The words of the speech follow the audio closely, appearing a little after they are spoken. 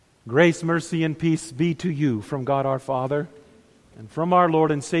Grace, mercy, and peace be to you from God our Father and from our Lord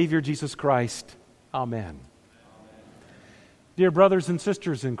and Savior Jesus Christ. Amen. Dear brothers and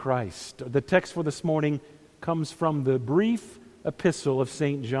sisters in Christ, the text for this morning comes from the brief epistle of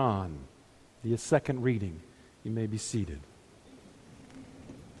St. John, the second reading. You may be seated.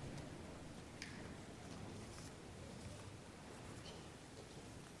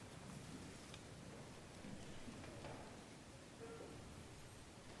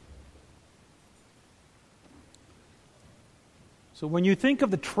 So when you think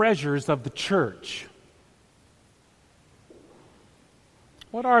of the treasures of the church,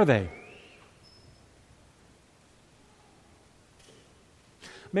 what are they?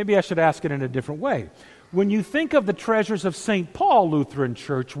 Maybe I should ask it in a different way. When you think of the treasures of St. Paul Lutheran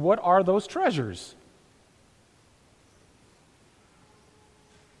Church, what are those treasures?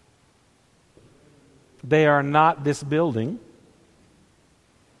 They are not this building.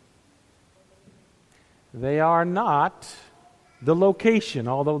 They are not the location,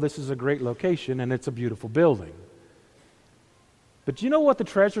 although this is a great location and it's a beautiful building. But do you know what the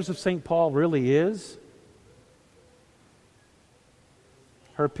treasures of St. Paul really is?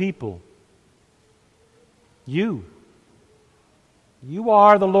 Her people. You. You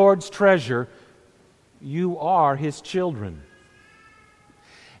are the Lord's treasure. You are His children.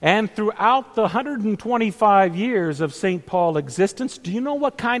 And throughout the 125 years of St. Paul's existence, do you know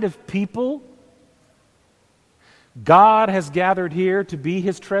what kind of people God has gathered here to be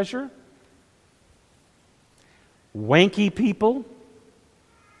His treasure? Wanky people,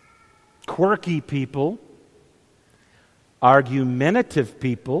 quirky people, argumentative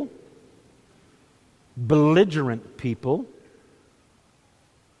people, belligerent people,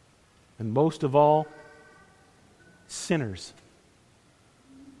 and most of all, sinners.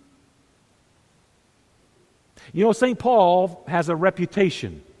 You know, St. Paul has a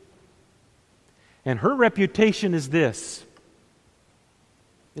reputation. And her reputation is this.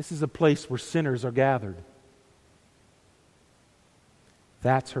 This is a place where sinners are gathered.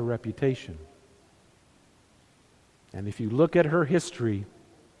 That's her reputation. And if you look at her history,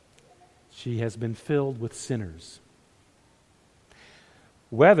 she has been filled with sinners.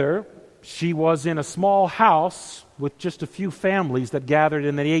 Whether she was in a small house with just a few families that gathered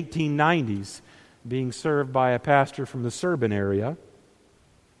in the 1890s, being served by a pastor from the Serban area,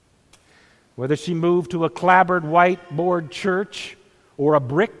 whether she moved to a clapboard whiteboard church or a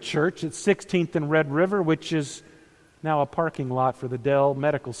brick church at 16th and Red River, which is now a parking lot for the Dell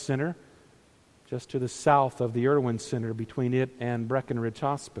Medical Center, just to the south of the Irwin Center between it and Breckenridge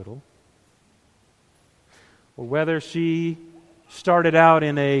Hospital. Or whether she started out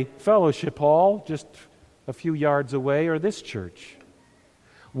in a fellowship hall just a few yards away, or this church.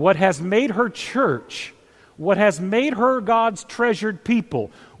 What has made her church, what has made her God's treasured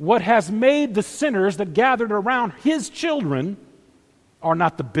people, what has made the sinners that gathered around His children are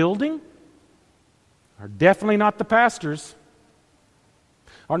not the building, are definitely not the pastors,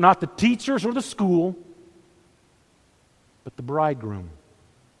 are not the teachers or the school, but the bridegroom,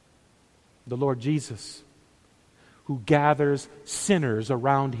 the Lord Jesus, who gathers sinners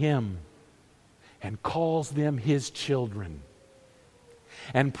around Him and calls them His children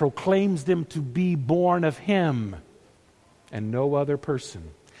and proclaims them to be born of Him and no other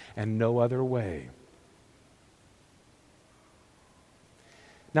person and no other way.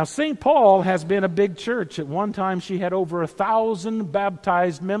 Now, St. Paul has been a big church. At one time, she had over 1,000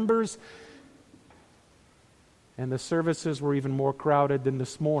 baptized members, and the services were even more crowded than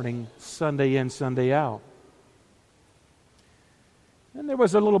this morning, Sunday in, Sunday out. And there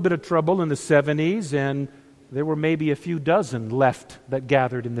was a little bit of trouble in the 70s, and there were maybe a few dozen left that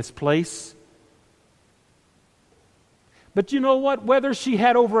gathered in this place. But you know what? Whether she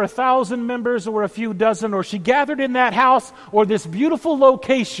had over 1,000 members or a few dozen, or she gathered in that house or this beautiful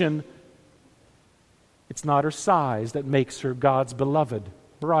location, it's not her size that makes her God's beloved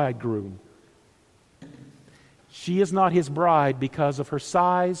bridegroom. She is not His bride because of her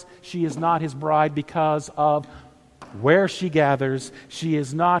size. She is not His bride because of where she gathers. She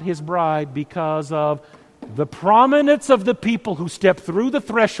is not His bride because of the prominence of the people who step through the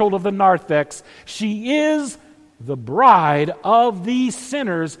threshold of the narthex. She is the bride of these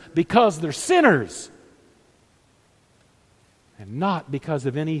sinners because they're sinners, and not because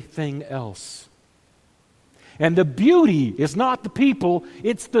of anything else. And the beauty is not the people,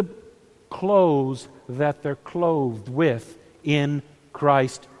 it's the clothes that they're clothed with in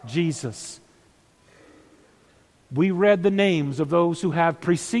Christ Jesus. We read the names of those who have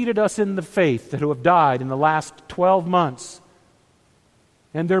preceded us in the faith, that who have died in the last 12 months.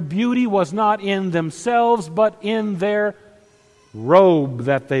 And their beauty was not in themselves, but in their robe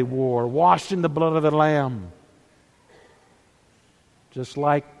that they wore, washed in the blood of the Lamb. Just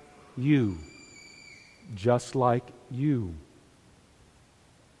like you. Just like you.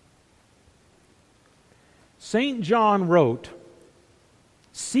 St. John wrote,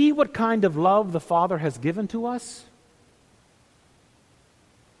 "See what kind of love the Father has given to us."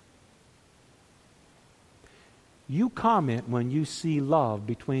 You comment when you see love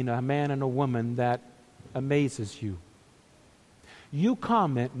between a man and a woman that amazes you. You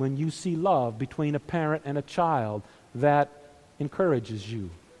comment when you see love between a parent and a child that encourages you.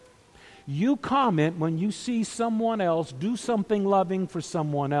 You comment when you see someone else do something loving for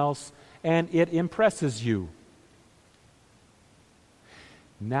someone else and it impresses you.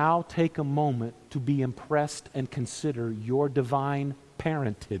 Now take a moment to be impressed and consider your divine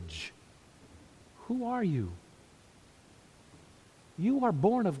parentage. Who are you? You are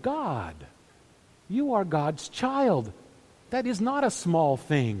born of God. You are God's child. That is not a small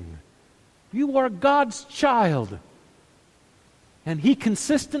thing. You are God's child. And He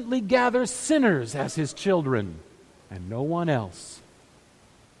consistently gathers sinners as His children, and no one else.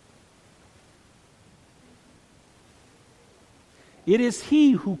 It is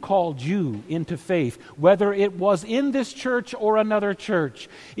He who called you into faith, whether it was in this church or another church.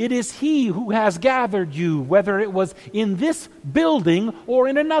 It is He who has gathered you, whether it was in this building or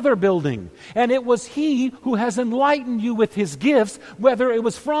in another building. And it was He who has enlightened you with His gifts, whether it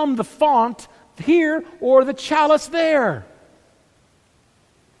was from the font here or the chalice there.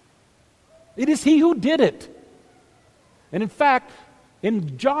 It is He who did it. And in fact,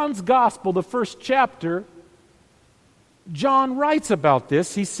 in John's Gospel, the first chapter, John writes about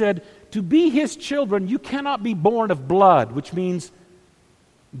this. He said, to be His children, you cannot be born of blood, which means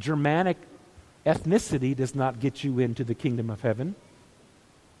Germanic ethnicity does not get you into the kingdom of heaven.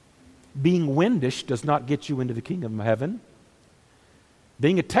 Being Windish does not get you into the kingdom of heaven.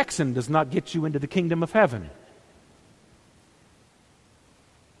 Being a Texan does not get you into the kingdom of heaven.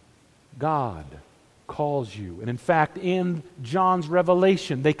 God calls you. And in fact, in John's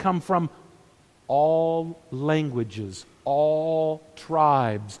revelation, they come from all languages, all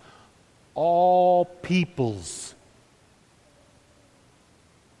tribes, all peoples.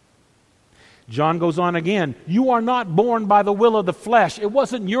 John goes on again, you are not born by the will of the flesh. It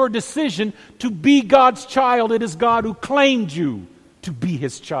wasn't your decision to be God's child. It is God who claimed you to be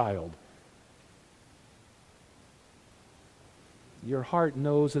His child. Your heart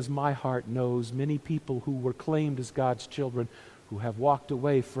knows, as my heart knows, many people who were claimed as God's children who have walked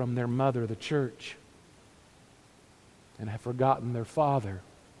away from their mother, the church, and have forgotten their father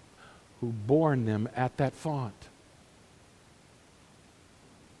who born them at that font.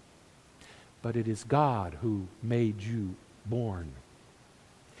 But it is God who made you born.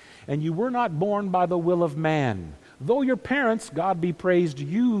 And you were not born by the will of man. Though your parents, God be praised,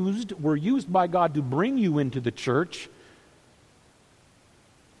 were used by God to bring you into the church,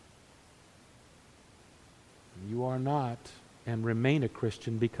 you are not and remain a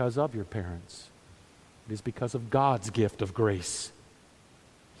Christian because of your parents. It is because of God's gift of grace.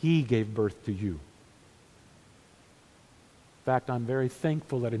 He gave birth to you. In fact, I'm very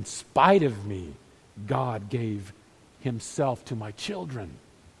thankful that in spite of me, God gave Himself to my children.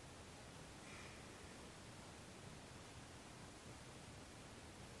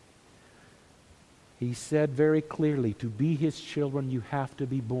 He said very clearly, to be His children, you have to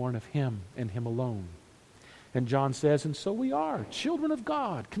be born of Him and Him alone. And John says, and so we are, children of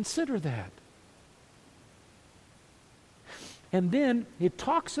God. Consider that. And then it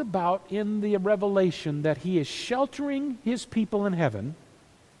talks about in the Revelation that He is sheltering His people in heaven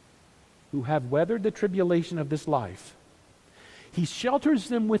who have weathered the tribulation of this life. He shelters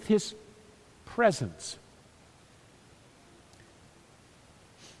them with His presence.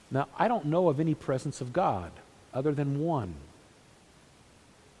 Now, I don't know of any presence of God other than one.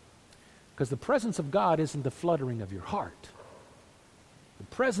 Because the presence of God isn't the fluttering of your heart.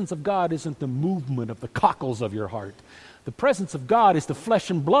 The presence of God isn't the movement of the cockles of your heart. The presence of God is the flesh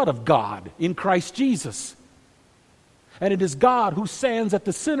and blood of God in Christ Jesus. And it is God who stands at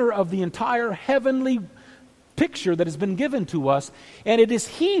the center of the entire heavenly picture that has been given to us. And it is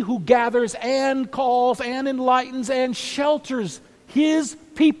He who gathers and calls and enlightens and shelters His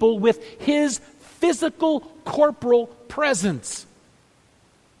people with His physical, corporal presence.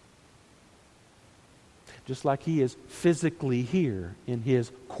 Just like He is physically here in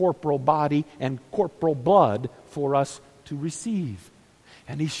His corporal body and corporal blood for us to receive.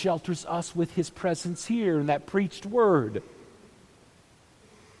 And He shelters us with His presence here in that preached word.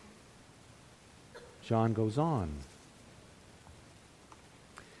 John goes on.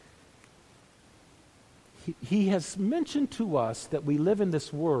 He has mentioned to us that we live in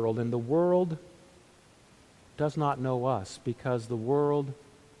this world, and the world does not know us because the world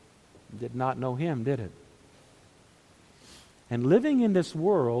did not know Him, did it? And living in this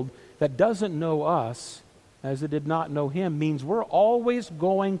world that doesn't know us as it did not know Him means we're always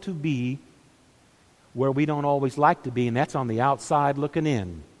going to be where we don't always like to be, and that's on the outside looking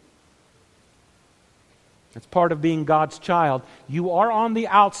in. That's part of being God's child. You are on the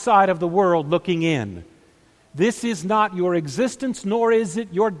outside of the world looking in. This is not your existence, nor is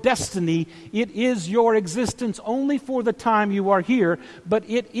it your destiny. It is your existence only for the time you are here, but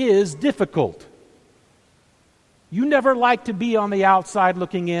it is difficult. You never like to be on the outside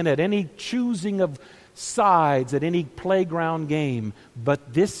looking in at any choosing of sides, at any playground game,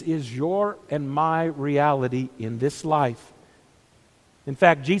 but this is your and my reality in this life. In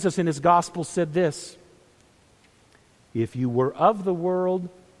fact, Jesus in His gospel said this: if you were of the world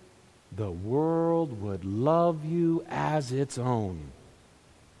would love you as its own.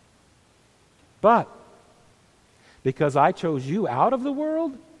 But because I chose you out of the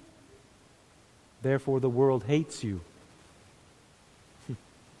world, therefore the world hates you.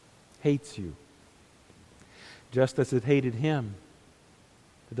 Hates you. Just as it hated Him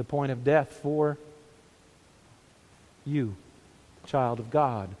to the point of death for you, child of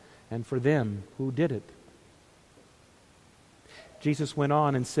God, and for them who did it. Jesus went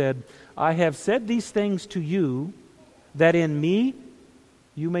on and said, I have said these things to you, that in me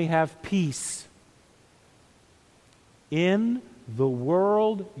you may have peace. In the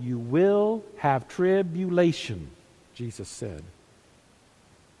world you will have tribulation, Jesus said.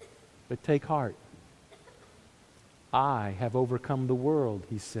 But take heart. I have overcome the world,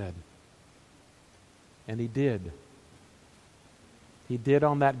 He said. And He did. He did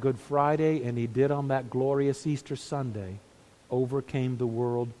on that Good Friday, and He did on that glorious Easter Sunday. Overcame the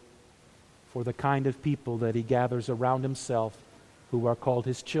world for the kind of people that He gathers around Himself who are called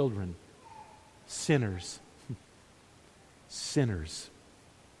His children. Sinners. Sinners.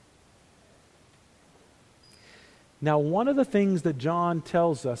 Now, one of the things that John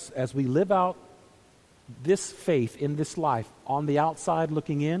tells us as we live out this faith in this life, on the outside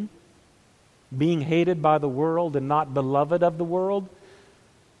looking in, being hated by the world and not beloved of the world,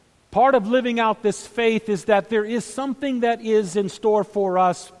 part of living out this faith is that there is something that is in store for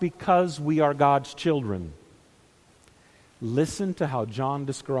us because we are God's children. Listen to how John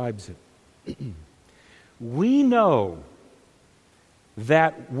describes it. We know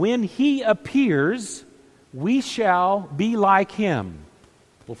that when He appears, we shall be like Him.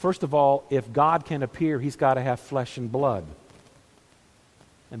 Well, first of all, if God can appear, He's got to have flesh and blood.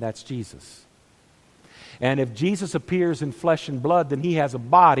 And that's Jesus. And if Jesus appears in flesh and blood, then He has a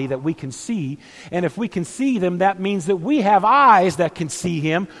body that we can see. And if we can see Him, that means that we have eyes that can see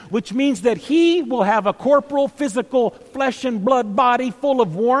Him, which means that He will have a corporal, physical, flesh and blood body full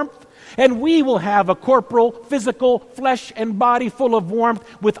of warmth. And we will have a corporal, physical, flesh and body full of warmth,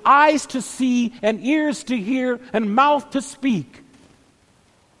 with eyes to see and ears to hear and mouth to speak.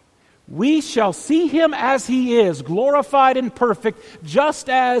 We shall see Him as He is, glorified and perfect, just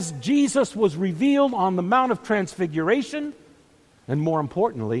as Jesus was revealed on the Mount of Transfiguration, and more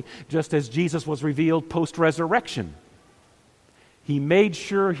importantly, just as Jesus was revealed post-resurrection. He made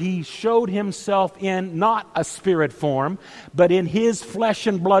sure He showed Himself in not a spirit form, but in His flesh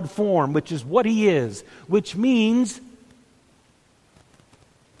and blood form, which is what He is, which means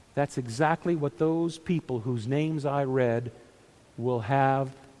that's exactly what those people whose names I read will have,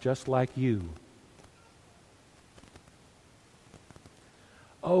 just like you.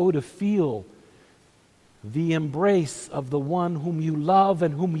 Oh, to feel the embrace of the one whom you love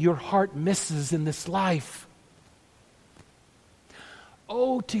and whom your heart misses in this life.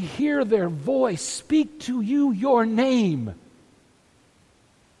 Oh, to hear their voice speak to you your name.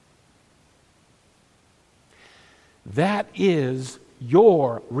 That is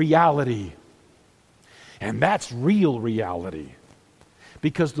your reality. And that's real reality.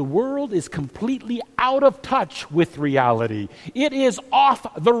 Because the world is completely out of touch with reality. It is off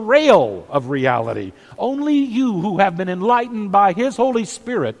the rail of reality. Only you who have been enlightened by His Holy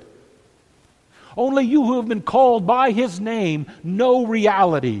Spirit, only you who have been called by His name, know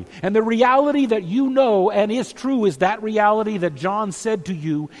reality. And the reality that you know and is true is that reality that John said to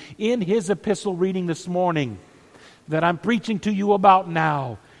you in his epistle reading this morning, that I'm preaching to you about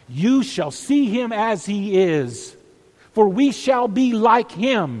now. You shall see Him as He is. For we shall be like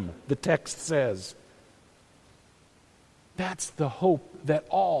Him, the text says. That's the hope that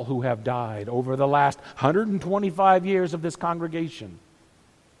all who have died over the last 125 years of this congregation,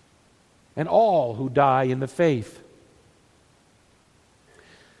 and all who die in the faith,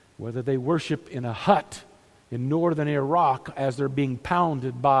 whether they worship in a hut in northern Iraq as they're being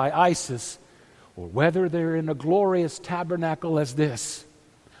pounded by ISIS, or whether they're in a glorious tabernacle as this,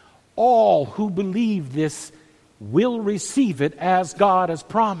 all who believe this will receive it as God has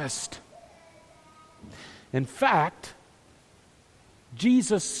promised. In fact,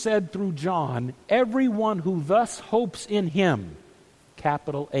 Jesus said through John, everyone who thus hopes in Him,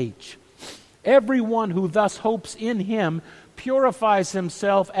 capital H, everyone who thus hopes in Him purifies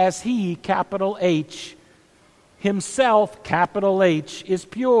himself as He, capital H, Himself, capital H, is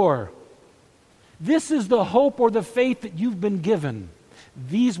pure. This is the hope or the faith that you've been given.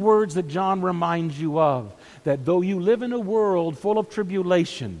 These words that John reminds you of, that though you live in a world full of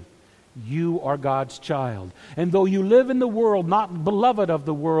tribulation, you are God's child. And though you live in the world not beloved of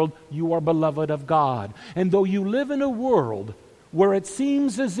the world, you are beloved of God. And though you live in a world where it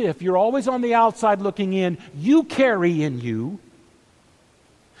seems as if you're always on the outside looking in, you carry in you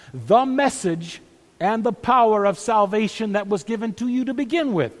the message and the power of salvation that was given to you to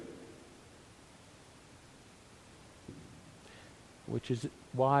begin with. Which is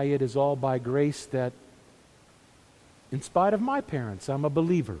why it is all by grace that, in spite of my parents, I'm a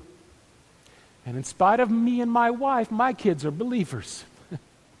believer. And in spite of me and my wife, my kids are believers.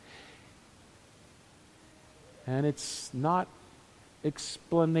 And it's not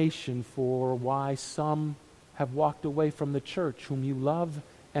explanation for why some have walked away from the church whom you love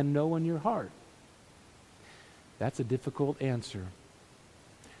and know in your heart. That's a difficult answer.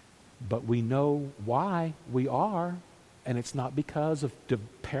 But we know why we are, and it's not because of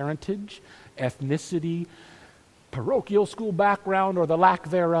parentage, ethnicity, parochial school background, or the lack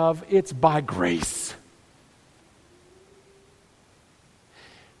thereof. It's by grace.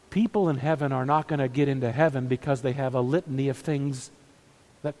 People in heaven are not going to get into heaven because they have a litany of things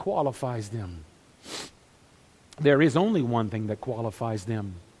that qualifies them. There is only one thing that qualifies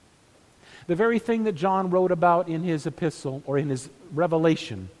them. The very thing that John wrote about in his epistle, or in his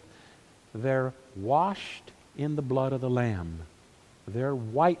revelation. They're washed in the blood of the Lamb. Their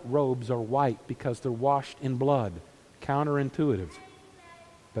white robes are white because they're washed in blood. Counterintuitive,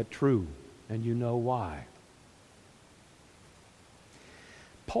 but true, and you know why.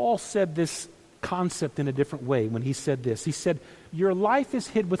 Paul said this concept in a different way when he said this. He said, your life is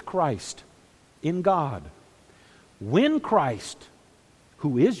hid with Christ in God. When Christ,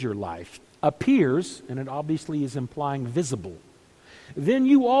 who is your life, appears, and it obviously is implying visible, then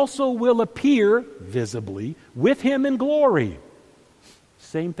you also will appear visibly with Him in glory.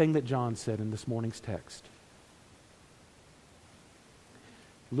 Same thing that John said in this morning's text.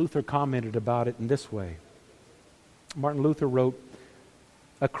 Luther commented about it in this way. Martin Luther wrote,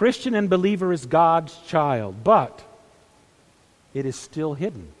 a Christian and believer is God's child, but it is still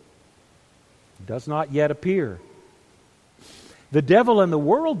hidden. It does not yet appear. The devil and the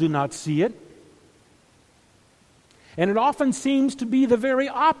world do not see it. And it often seems to be the very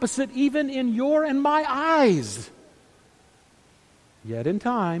opposite, even in your and my eyes. Yet in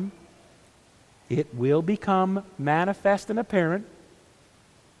time, it will become manifest and apparent.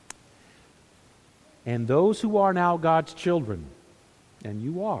 And those who are now God's children, and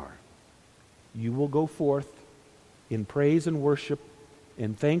you are, you will go forth in praise and worship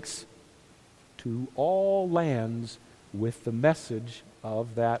and thanks to all lands with the message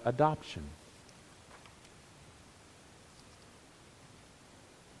of that adoption.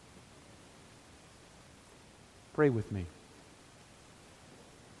 Pray with me.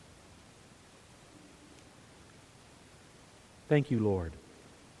 Thank you, Lord,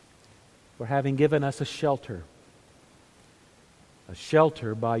 for having given us a shelter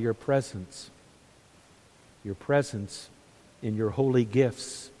by your presence in your holy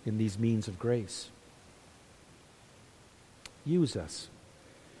gifts in these means of grace. Use us.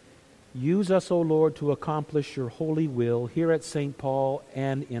 Use us, O Lord, to accomplish your holy will here at St. Paul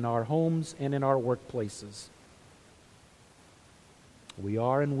and in our homes and in our workplaces. We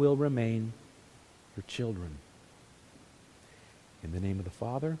are and will remain your children. In the name of the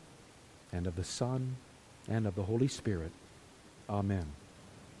Father, and of the Son, and of the Holy Spirit. Amen.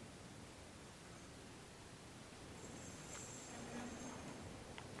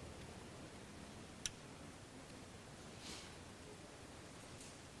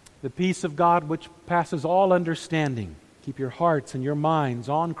 The peace of God which passes all understanding, keep your hearts and your minds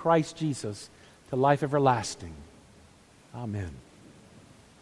on Christ Jesus to life everlasting. Amen.